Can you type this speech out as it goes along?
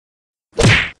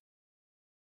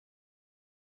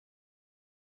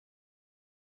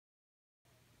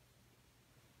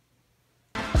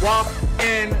Walked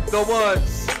in the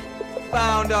woods,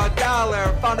 found a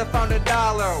dollar, found a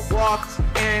dollar. Walked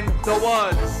in the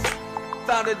woods,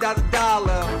 found a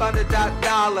dollar, found a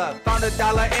dollar, found a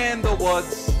dollar in the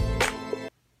woods.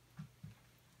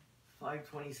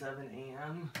 5:27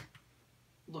 a.m.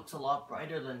 Looks a lot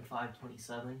brighter than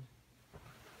 5:27.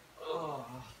 Ugh.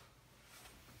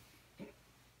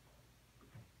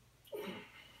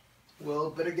 Well,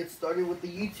 better get started with the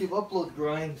YouTube upload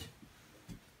grind.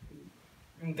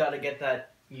 Gotta get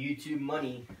that YouTube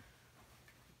money.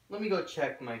 Let me go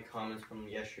check my comments from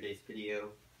yesterday's video.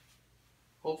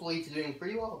 Hopefully it's doing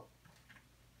pretty well.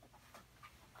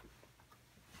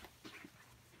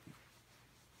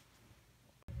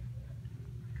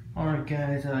 Alright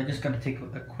guys, I just gotta take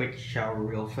a quick shower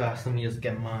real fast. Let me just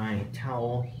get my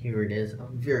towel. Here it is, a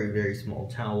very, very small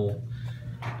towel.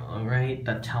 Alright,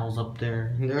 that towel's up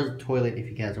there. There's a toilet if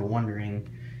you guys are wondering.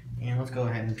 And let's go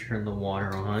ahead and turn the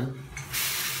water on.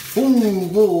 Ooh,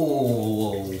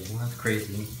 whoa, that's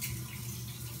crazy.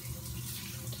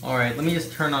 Alright, let me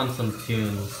just turn on some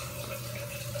tunes.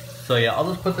 So yeah, I'll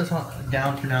just put this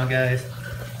down for now guys.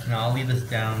 And I'll leave this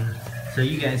down so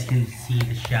you guys can see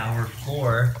the shower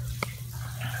floor.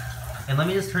 And let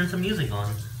me just turn some music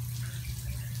on.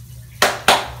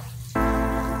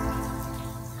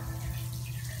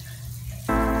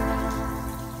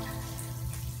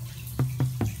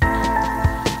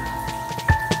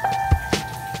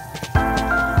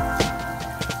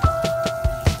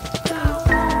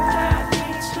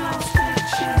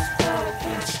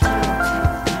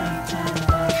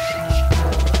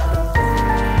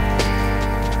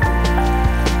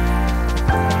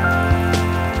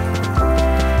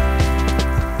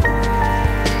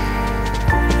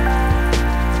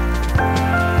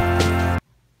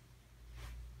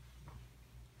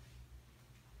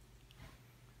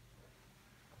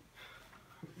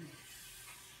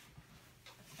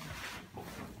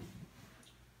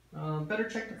 Better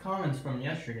check the comments from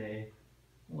yesterday.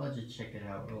 Let's just check it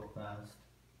out real fast.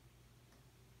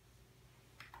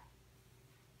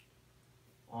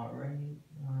 Alright,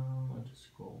 I'll just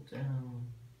scroll down.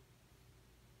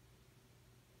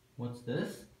 What's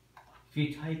this? If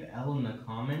you type L in the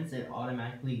comments, it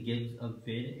automatically gives a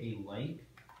vid a like.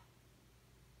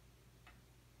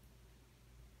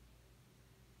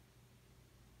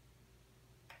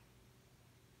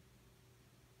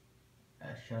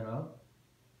 Shut up.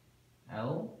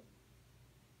 L,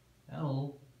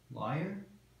 liar,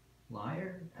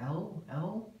 L.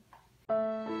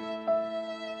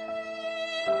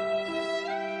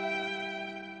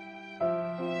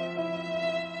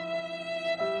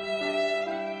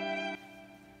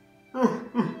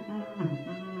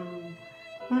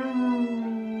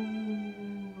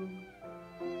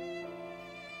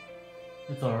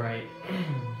 It's alright.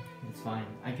 It's fine.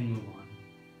 I can move on.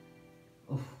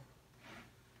 Oof.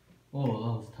 Oh, that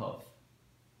was tough.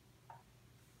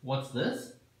 What's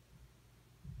this?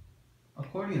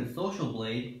 According to Social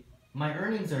Blade, my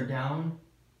earnings are down.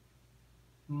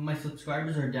 My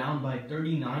subscribers are down by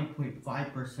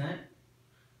 39.5%.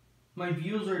 My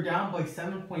views are down by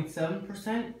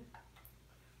 7.7%.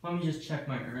 Let me just check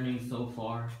my earnings so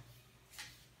far.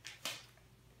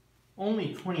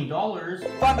 Only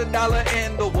 $20. Found a dollar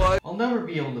in the woods. I'll never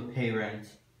be able to pay rent.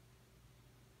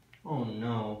 Oh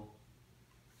no.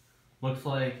 Looks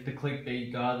like the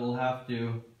clickbait god will have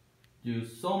to do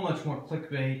so much more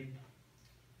clickbait.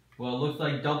 Well, it looks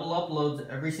like double uploads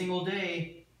every single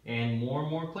day and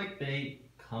more clickbait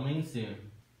coming soon.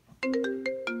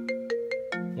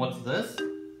 What's this?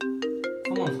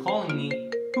 Someone's calling me.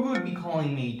 Who would be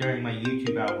calling me during my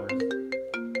YouTube hours?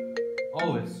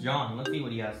 Oh, it's John. Let's see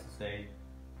what he has to say.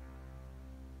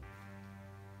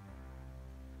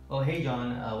 Oh, hey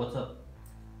John, what's up?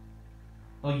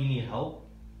 Oh, you need help?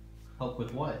 Help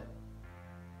with what?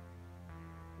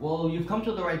 Well, you've come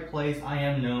to the right place. I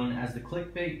am known as the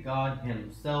clickbait god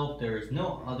himself. There is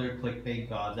no other clickbait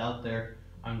gods out there.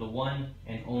 I'm the one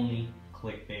and only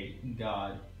clickbait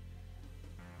god.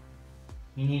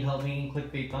 You need help making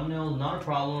clickbait thumbnails? Not a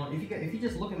problem. If you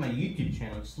just look at my YouTube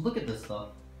channel, just look at this stuff.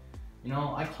 You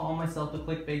know, I call myself the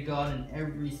clickbait god in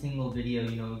every single video.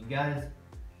 You know, guys,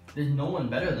 there's no one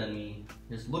better than me.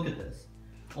 Just look at this.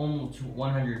 Almost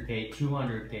 100K,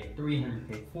 200K,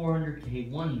 300K, 400K,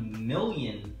 1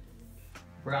 million.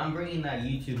 Bro, I'm bringing that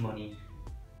YouTube money.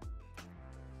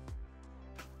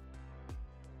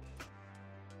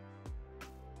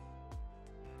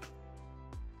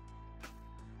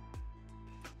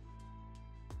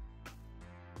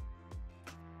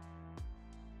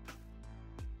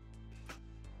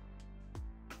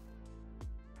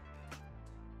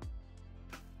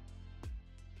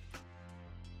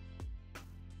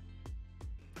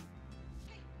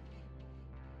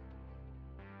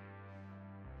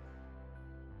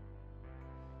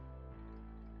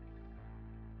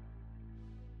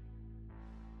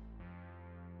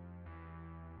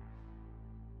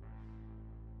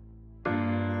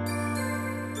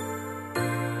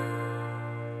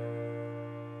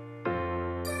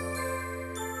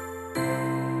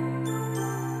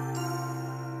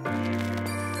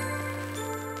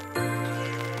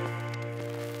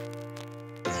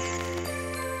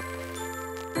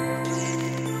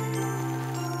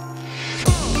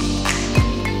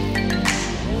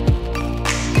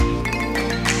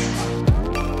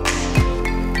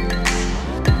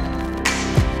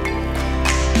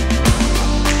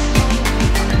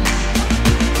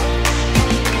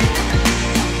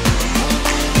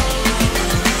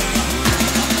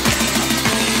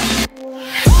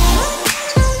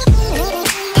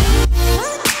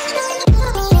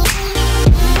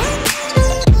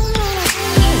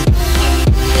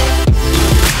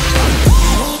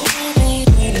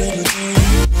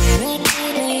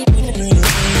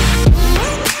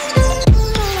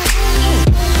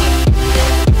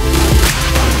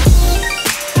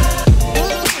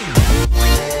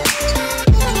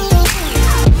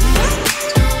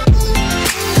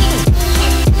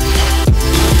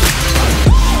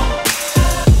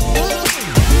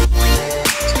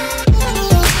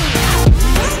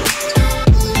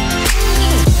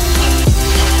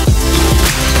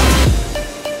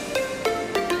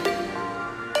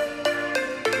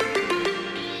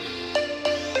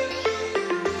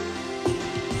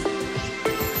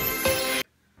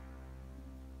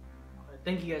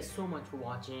 thank you guys so much for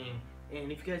watching.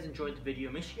 And if you guys enjoyed the video,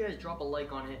 make sure you guys drop a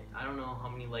like on it. I don't know how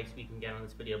many likes we can get on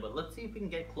this video, but let's see if we can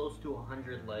get close to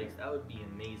 100 likes. That would be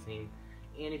amazing.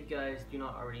 And if you guys do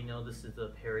not already know, this is a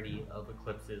parody of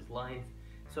Eclipse's life.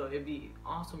 So it'd be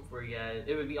awesome for you guys.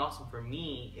 It would be awesome for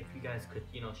me if you guys could,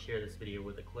 share this video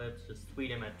with Eclipse. Just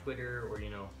tweet him at Twitter, or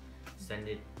send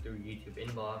it through YouTube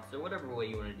inbox, or whatever way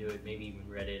you want to do it. Maybe even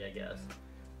Reddit, I guess.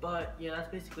 But yeah, that's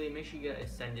basically it. Make sure you guys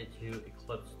send it to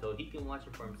Eclipse so he can watch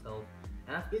it for himself.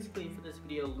 And that's basically it for this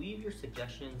video. Leave your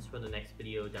suggestions for the next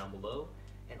video down below.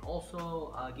 And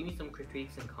also, give me some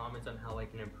critiques and comments on how I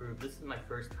can improve. This is my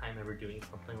first time ever doing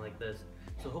something like this.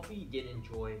 So hopefully you did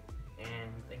enjoy.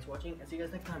 And thanks for watching. I'll see you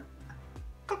guys next time.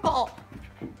 Goodbye!